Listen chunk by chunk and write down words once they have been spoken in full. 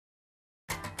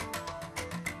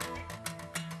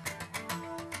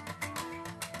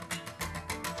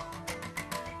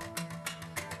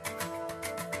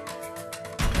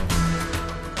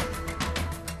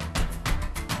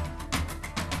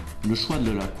Le choix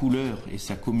de la couleur et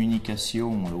sa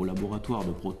communication au laboratoire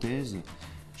de prothèse.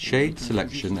 Shade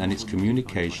selection and its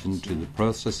communication to the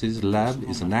prosthesis lab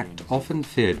is an act often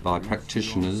feared by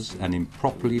practitioners and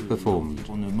improperly performed.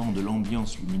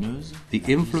 The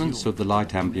influence of the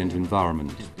light ambient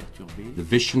environment. The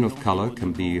vision of color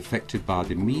can be affected by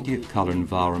the immediate color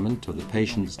environment of the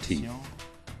patient's teeth.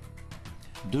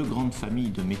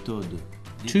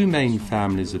 Two main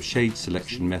families of shade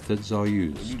selection methods are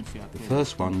used. The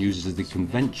first one uses the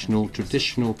conventional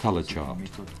traditional color chart.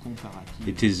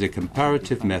 It is a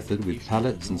comparative method with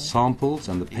palettes and samples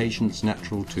and the patient's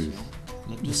natural tooth.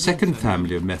 The second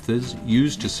family of methods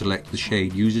used to select the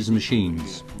shade uses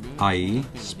machines, i.e.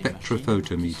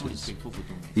 spectrophotometers.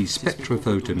 These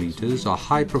spectrophotometers are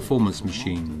high-performance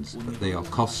machines, but they are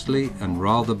costly and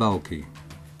rather bulky.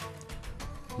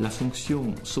 La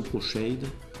fonction Sopro shade.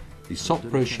 The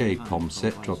Sopro shade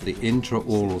concept of the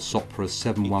intra-oral Sopro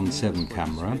 717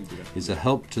 camera is a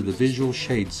help to the visual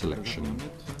shade selection.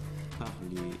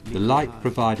 The light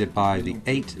provided by the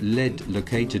 8 LED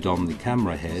located on the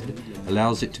camera head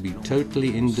allows it to be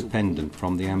totally independent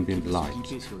from the ambient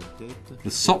light. The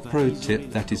Sopro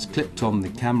tip that is clipped on the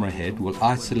camera head will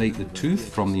isolate the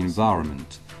tooth from the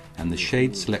environment, and the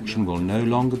shade selection will no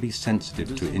longer be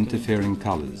sensitive to interfering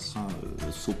colors.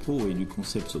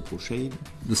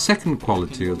 The second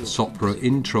quality of the Sopro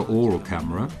intra-oral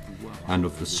camera and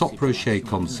of the Sopro shade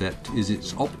concept is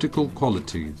its optical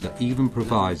quality that even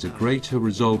provides a greater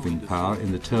resolving power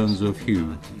in the terms of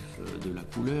hue.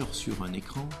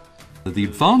 The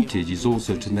advantage is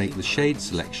also to make the shade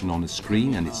selection on a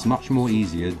screen, and it's much more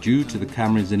easier due to the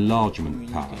camera's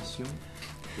enlargement power.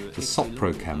 The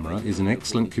Sopro camera is an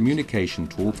excellent communication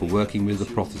tool for working with the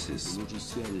prosthesis.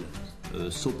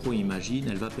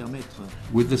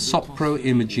 With the Sopro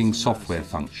imaging software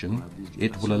function,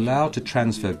 it will allow to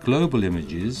transfer global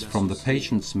images from the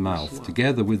patient's mouth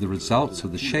together with the results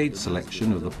of the shade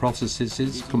selection of the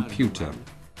prosthesis's computer.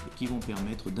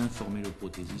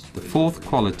 The fourth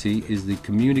quality is the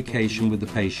communication with the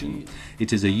patient.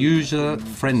 It is a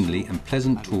user-friendly and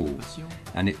pleasant tool,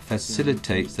 and it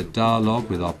facilitates the dialogue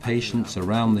with our patients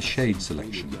around the shade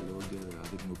selection.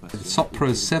 The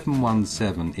Sopro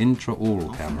 717 intra-oral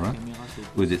camera,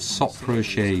 with its Sopro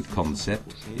shade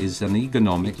concept, is an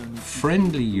ergonomic,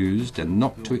 friendly used and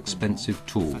not too expensive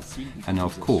tool, and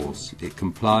of course it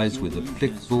complies with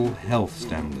applicable health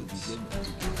standards.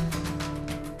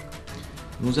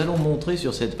 Nous allons montrer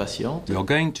sur cette patiente. We are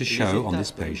going to show on this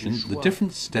patient the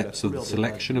different steps of the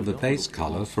selection of the base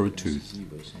color for a tooth.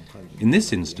 In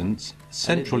this instance,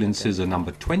 central incisor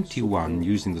number 21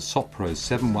 using the Sopro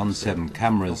 717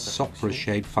 camera's Sopro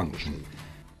shade function.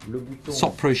 The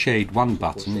Sopro shade 1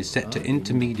 button is set to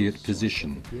intermediate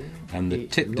position, and the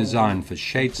tip designed for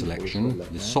shade selection,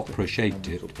 the Sopro shade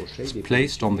tip, is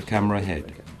placed on the camera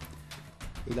head.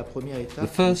 The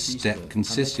first step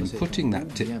consists in putting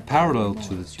that tip parallel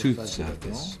to the tooth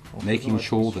surface, making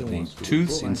sure that the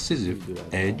tooth's incisive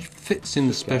edge fits in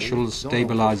the special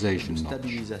stabilization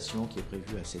notch.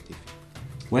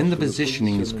 When the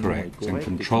positioning is correct and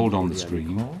controlled on the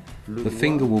screen, the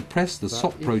finger will press the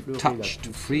Sopro touch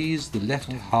to freeze the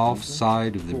left half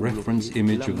side of the reference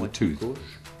image of the tooth.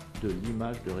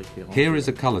 Here is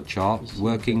a color chart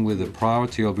working with a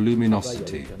priority of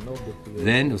luminosity,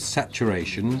 then of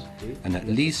saturation, and at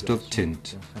least of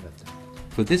tint.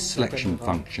 For this selection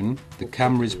function, the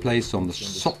camera is placed on the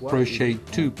Sopro shade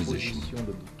 2 position.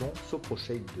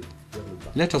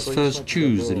 Let us first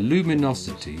choose the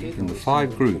luminosity in the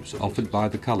 5 groups offered by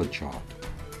the color chart.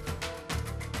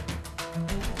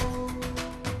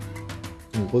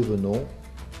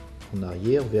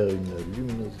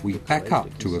 We back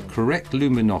up to a correct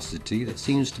luminosity that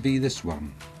seems to be this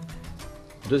one.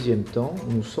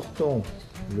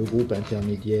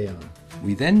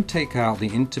 We then take out the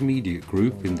intermediate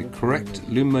group in the correct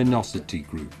luminosity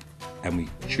group, and we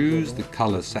choose the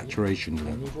color saturation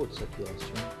level.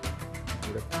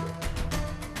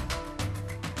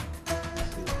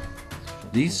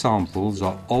 These samples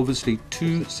are obviously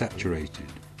too saturated.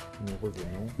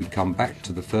 We come back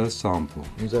to the first sample.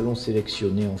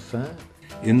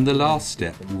 In the last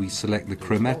step, we select the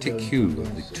chromatic hue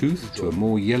of the tooth to a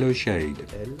more yellow shade,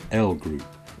 L group,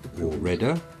 or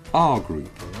redder, R group.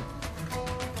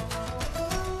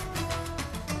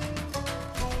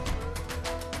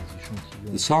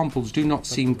 The samples do not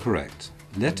seem correct.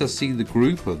 Let us see the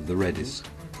group of the reddest.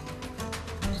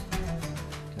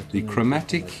 The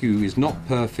chromatic hue is not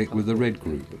perfect with the red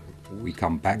group. We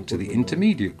come back to the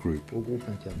intermediate group.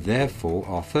 Therefore,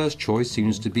 our first choice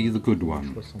seems to be the good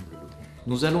one.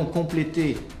 Nous allons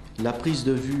compléter la prise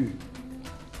de vue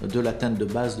de la teinte de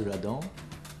base de la dent.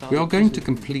 We are going to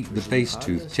complete the base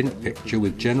tooth tint picture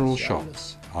with general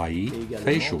shots, i.e.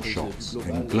 facial shots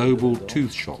and global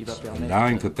tooth shots,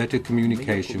 allowing for better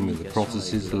communication with the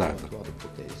prosthesis lab.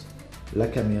 La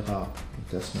caméra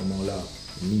est à ce moment-là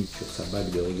mise sur sa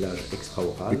bague de réglage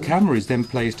extra-oral. The camera is then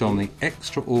placed on the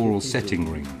extra-oral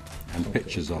setting ring and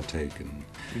pictures are taken.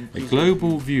 A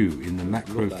global view in the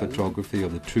macro photography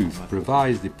of the tooth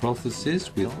provides the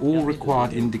prosthesis with all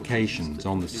required indications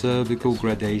on the cervical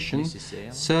gradation,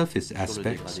 surface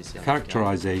aspects,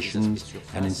 characterizations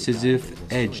and incisive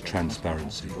edge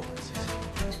transparency.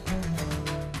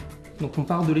 Donc on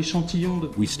part de l'échantillon de...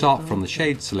 We start from the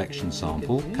shade selection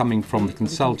sample coming from the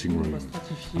consulting room,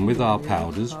 and with our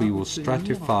powders we will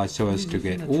stratify so as to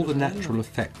get all the natural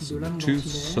effects of the tooth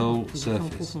sole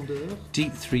surface,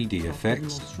 deep 3D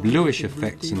effects, bluish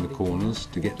effects in the corners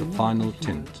to get the final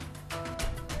tint.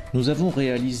 Nous avons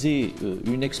réalisé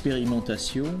une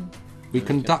expérimentation. We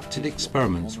conducted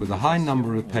experiments with a high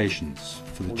number of patients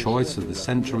for the choice of the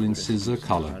central incisor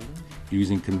colour,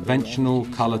 using conventional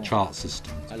colour chart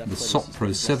systems, the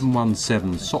Sopro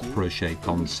 717 Sopro shade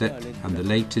concept and the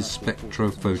latest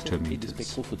spectrophotometers.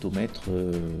 Spectrophotomètres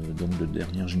donc de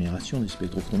dernière génération, des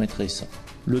spectrophotomètres récents.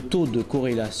 Le taux de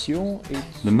corrélation est...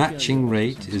 The matching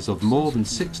rate is of more than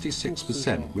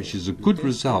 66%, which is a good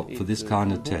result for this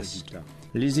kind of test.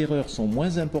 Les erreurs sont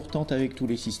moins importantes avec tous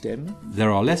les systèmes.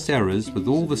 There are less errors with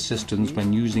all the systems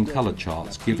when using colour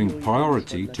charts, giving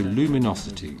priority to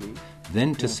luminosity,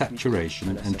 then to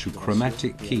saturation and to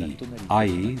chromatic key,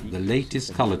 i.e. the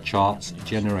latest colour charts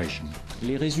generation.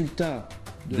 Les résultats.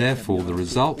 Therefore, the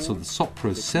results of the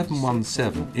Sopro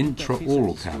 717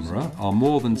 intra-oral camera are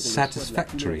more than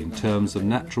satisfactory in terms of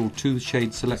natural tooth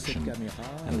shade selection,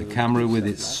 and the camera with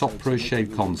its Sopro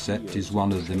shade concept is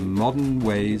one of the modern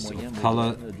ways of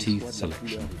colour teeth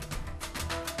selection.